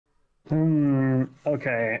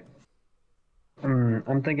Okay.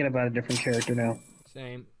 I'm thinking about a different character now.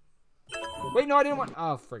 Same. Wait, no, I didn't want.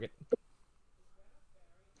 Oh, frick it.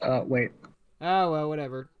 Wait. Oh, well,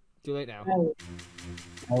 whatever. Too late now. Oh,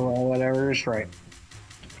 well, whatever is right.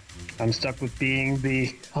 I'm stuck with being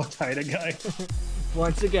the Al Qaeda guy.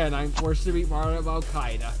 Once again, I'm forced to be part of Al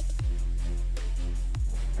Qaeda.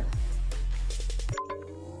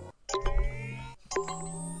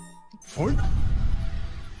 What?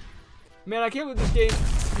 Man, I can't believe this game.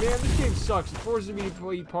 Man, this game sucks. It forces me to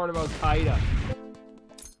be part of Al Qaeda.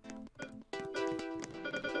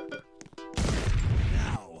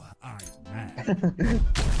 Now I'm mad.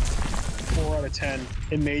 4 out of 10.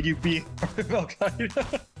 It made you be part of Al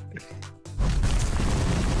Qaeda.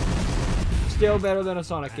 Still better than a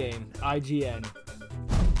Sonic game. IGN.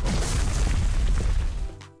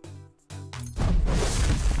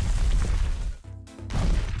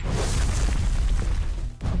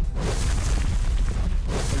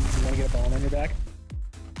 You want to get a bomb on your back?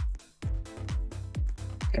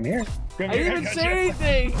 Come here. Come I here. didn't even got say you.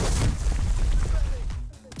 anything!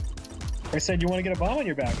 I said you want to get a bomb on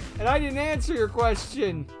your back. And I didn't answer your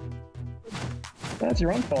question. That's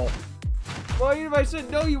your own fault. Well, even if I said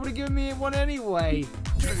no, you would have given me one anyway.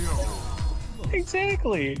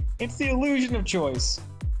 Exactly. It's the illusion of choice.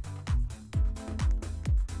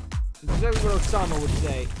 That's exactly what Osama would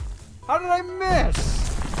say. How did I miss?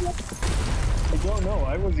 I don't know.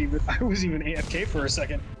 I was even AFK for a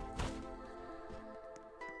second.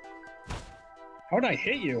 How did I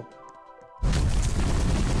hit you?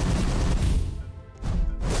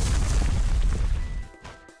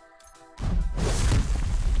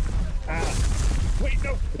 Ah. Wait,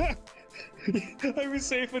 no. I was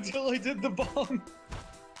safe until I did the bomb.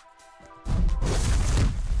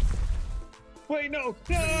 Wait, no.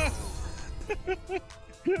 Ah.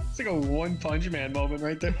 It's like a One Punch Man moment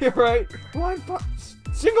right there. You're right. One punch.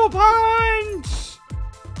 Single punch!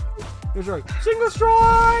 That's right. Single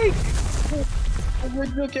strike!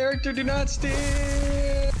 Original character, do not steal.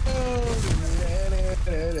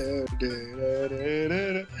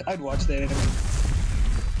 I'd watch that anime.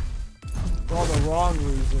 For all the wrong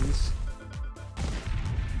reasons.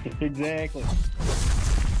 Exactly.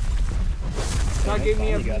 Not give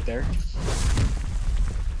me a. You got there.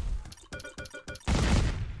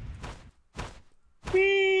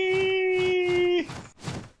 Whee!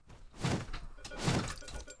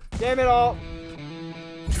 Damn it all!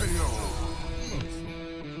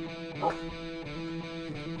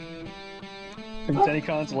 If it's any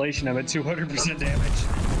consolation, I'm at 200% damage.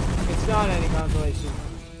 It's not any consolation.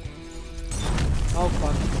 Oh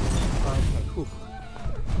fuck. Oh,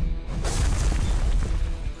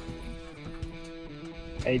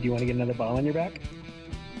 Hey, do you want to get another bomb on your back?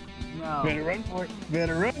 no. Better run for it.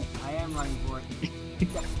 Better run. I am running for it.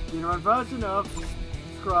 You run fast enough.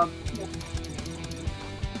 Scrub.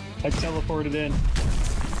 I teleported in.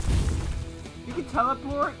 You can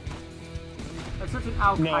teleport? That's such an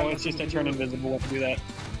Al Qaeda No, it's just I thing to turn do. invisible to do that.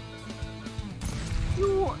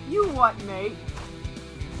 You what, mate?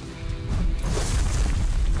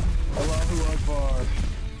 Allahu Akbar.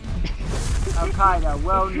 Al Qaeda,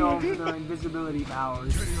 well known for their invisibility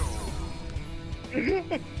powers.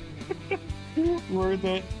 Worth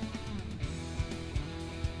it.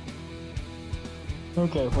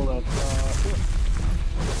 Okay, hold on.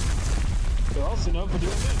 They're also known for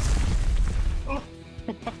doing this. Oh.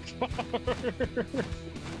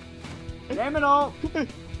 Damn it all!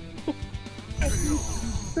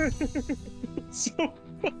 So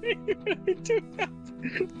funny when I do that.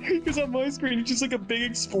 Because on my screen, it's just like a big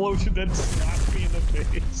explosion that slaps me in the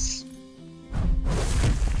face.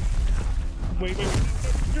 Wait.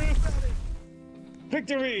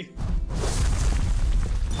 Victory!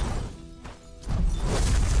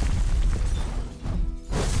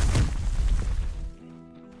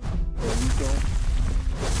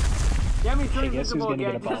 Get me Hey, three guess who's visible gonna get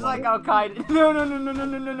again, a bomb just on like it? Al Qaeda.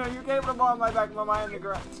 No, you can't put a bomb on my back, my mind in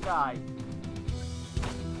the sky.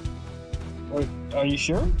 Wait, are you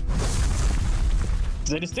sure?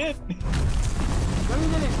 Because I just did. No, you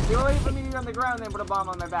didn't. You waited for me to be on the ground and then put a bomb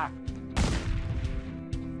on my back.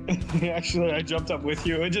 Actually, I jumped up with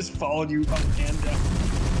you. I just followed you up and down.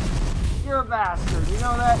 You're a bastard, you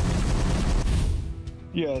know that?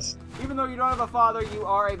 Yes. Even though you don't have a father, you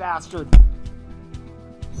are a bastard.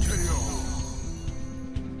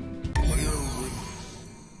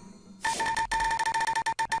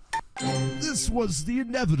 This was the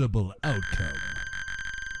inevitable outcome.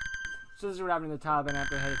 So this is what happened to the Taliban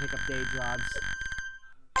after they had to take up day jobs.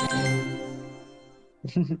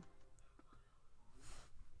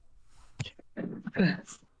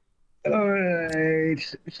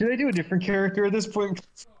 Alright. Should I do a different character at this point?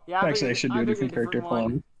 Yeah, Actually, I should do a different character. Hold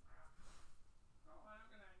on.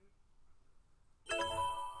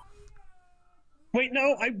 Wait,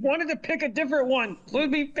 no, I wanted to pick a different one. Let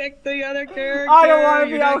me pick the other character. I don't want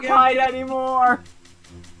to be Al Qaeda anymore.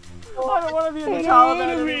 I don't want to be in the Taliban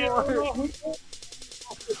anymore.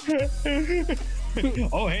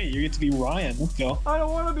 Oh, hey, you get to be Ryan. Let's go. I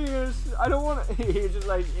don't want to be. I don't want to. He's just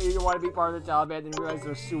like, you want to be part of the Taliban, then you realize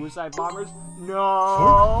they're suicide bombers.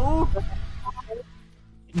 No.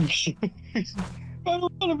 I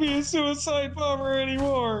don't want to be a suicide bomber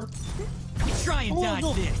anymore. Try and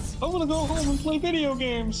dodge this. I want to go home and play video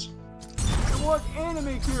games. I want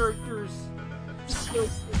anime characters.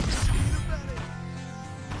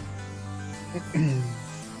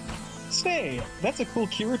 Say, that's a cool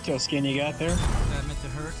Kirito skin you got there. That meant to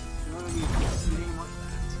hurt.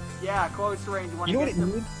 Yeah, close range. You know what it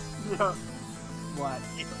needs? No. What?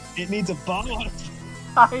 It needs a bomb on it.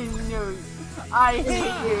 I knew. I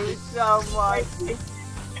hate you so much.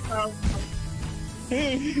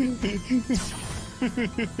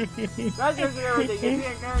 That's just everything. You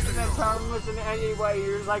can't character that's harmless in any way.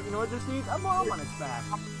 You're just like, you know what this needs? A bomb on its back.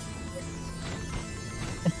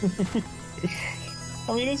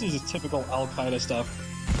 I mean, this is just typical Al Qaeda stuff.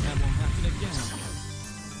 That won't happen again.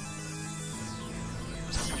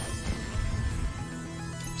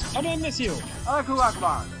 How did I miss you? Allahu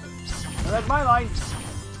Akbar. Now that's my line.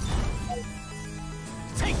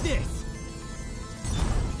 Take this.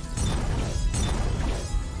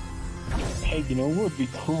 Hey, you know what would be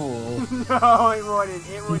cool? No, it wouldn't.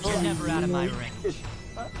 It would You're never out of my range.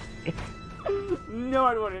 No,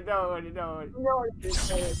 it wouldn't. No, it wouldn't. No, it wouldn't.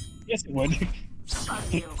 Yes, it would.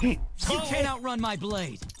 You can't outrun my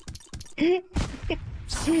blade.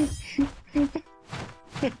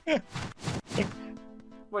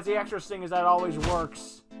 What's the extra thing is that always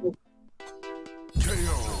works.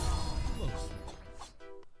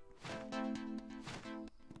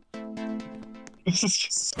 This is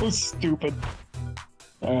just so stupid.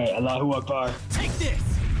 Alright, Allahu Akbar. Take this.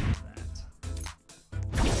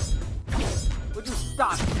 Would you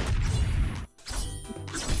stop?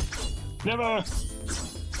 Never!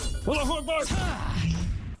 Allahu Akbar!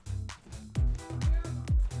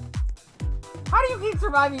 How do you keep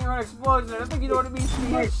surviving your own explosion? I don't think you know what it means to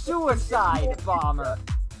be a suicide bomber.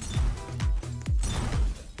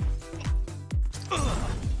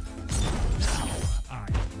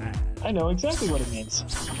 I know exactly what it means.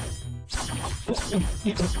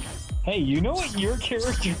 Hey, you know what your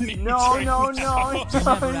character needs? No, right no, now? no, You're never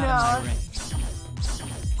no, out of my no. range.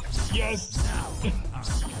 Yes!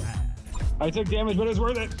 I took damage, but it was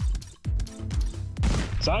worth it.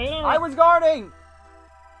 Sayonara! I was guarding!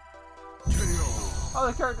 Oh,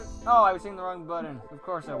 the character. Oh, I was hitting the wrong button. Of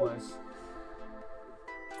course I was.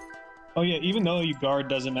 Oh yeah, even though you guard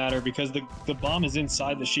doesn't matter because the bomb is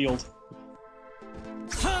inside the shield.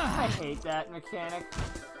 I hate that mechanic.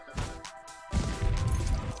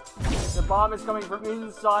 The bomb is coming from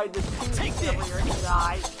inside the suit instead of your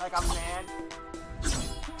inside, like a man.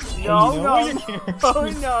 No, you know no, your character- oh,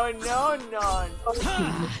 no, no, no.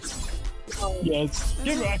 Yes.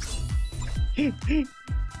 Get back.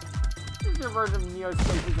 Your version of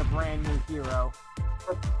Neospace is a brand new hero.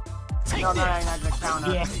 No, not the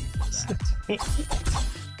counter. Yeah.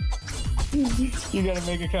 You gotta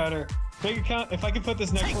make a counter. Make a count. If I can put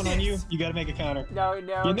this next one on you, you gotta make a counter. No,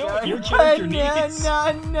 no, You know no. what your character needs?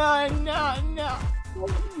 No, no, no, no.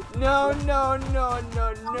 No, no, no,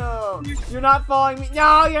 no, no. You're not following me.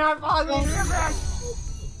 No, you're not following me. You're back.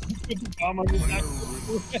 Bomb on his neck.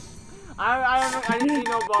 I didn't see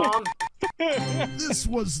no bomb. This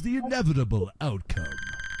was the inevitable outcome.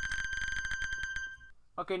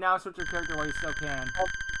 Okay, now switch your character while you still can.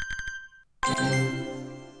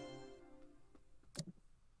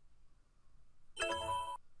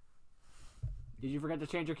 Did you forget to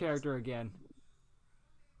change your character again?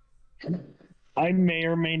 I may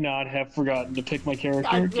or may not have forgotten to pick my character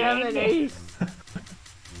God damn it, again. Ace!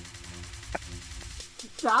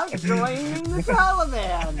 Stop joining the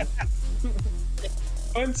Taliban!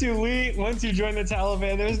 Once you join the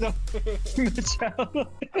Taliban, there's no the Taliban.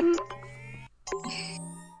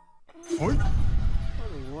 What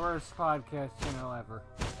the worst podcast channel ever.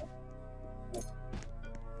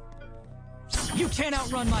 You can't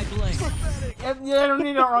outrun my blade. I don't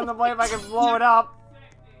need to run the blade if I can blow it up.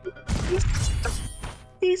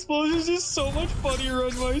 The explosion's just so much funnier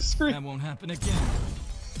on my screen. That won't happen again.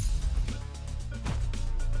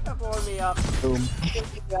 Stop blowing me up. Boom.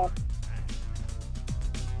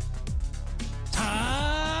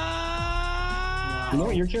 You know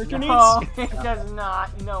what your character needs? No, it does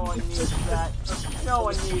not. No one needs that. No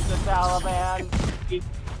one needs the Taliban.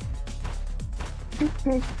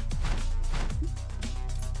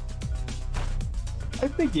 I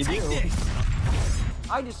think you do.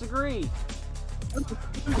 I disagree.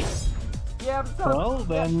 Yeah, but Well,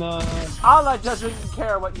 then, Allah doesn't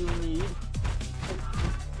care what you need.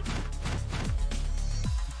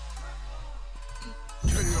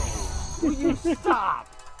 Will you stop?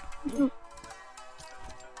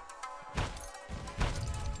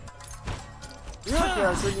 Your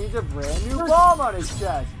character needs a brand new bomb on his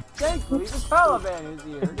chest. Thankfully, the Taliban is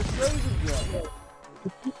here to save the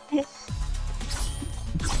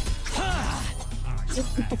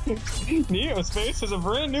day. Neo's face has a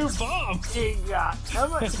brand new bomb.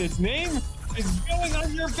 And its name is going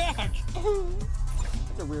on your back.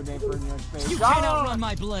 That's a weird name for Neo's face. You can't outrun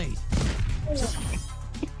my blade.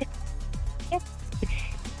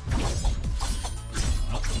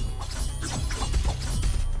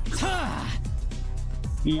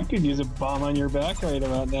 You could use a bomb on your back right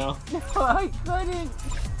about now. No, I couldn't.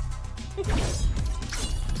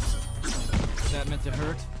 Is that meant to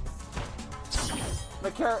hurt?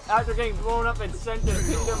 After getting blown up and sent to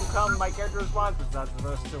Kingdom Come, my character response was not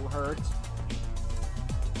supposed to hurt.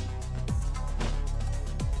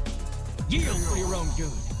 Yield for your own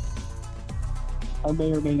good. I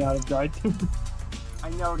may or may not have died too. I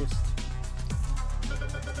noticed.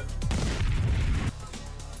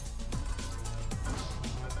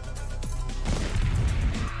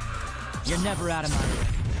 You're never out of my way.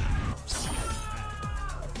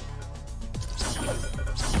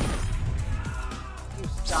 You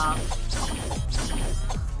stop.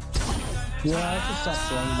 Yeah, I can stop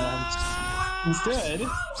throwing bombs. Instead,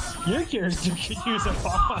 your character could use a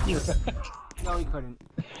bomb on your back. No, he couldn't.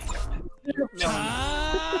 No. I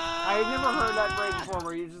had never heard that phrase before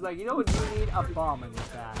where you're just like, you know what, you need a bomb in your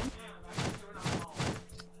back.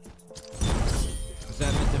 Was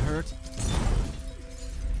that meant to hurt?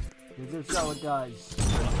 Because if so, it does.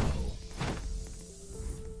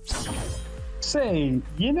 Say,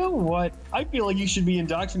 you know what? I feel like you should be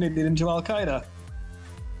indoctrinated into Al-Qaeda.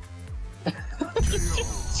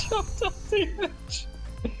 Just jumped off the edge.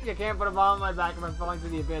 You can't put a bomb on my back if I'm falling to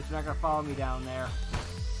the abyss. You're not gonna follow me down there.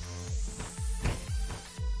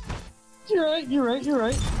 You're right, you're right, you're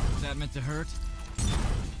right. Was that meant to hurt?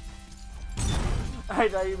 I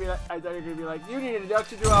thought you were gonna be like, you need an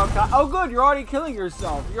induction to Al-Qaeda. Oh good, you're already killing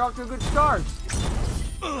yourself. You're off to a good start.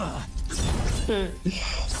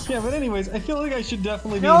 Yeah, but anyways, I feel like I should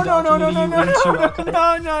definitely be No. indoctrinating you into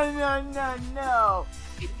Al-Qaeda. No.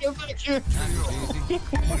 Get back here.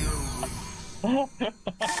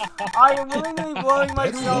 I am willingly blowing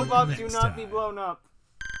myself up. Do not be blown up.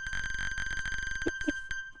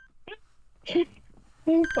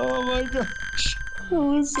 Oh my gosh. That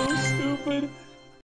was so stupid.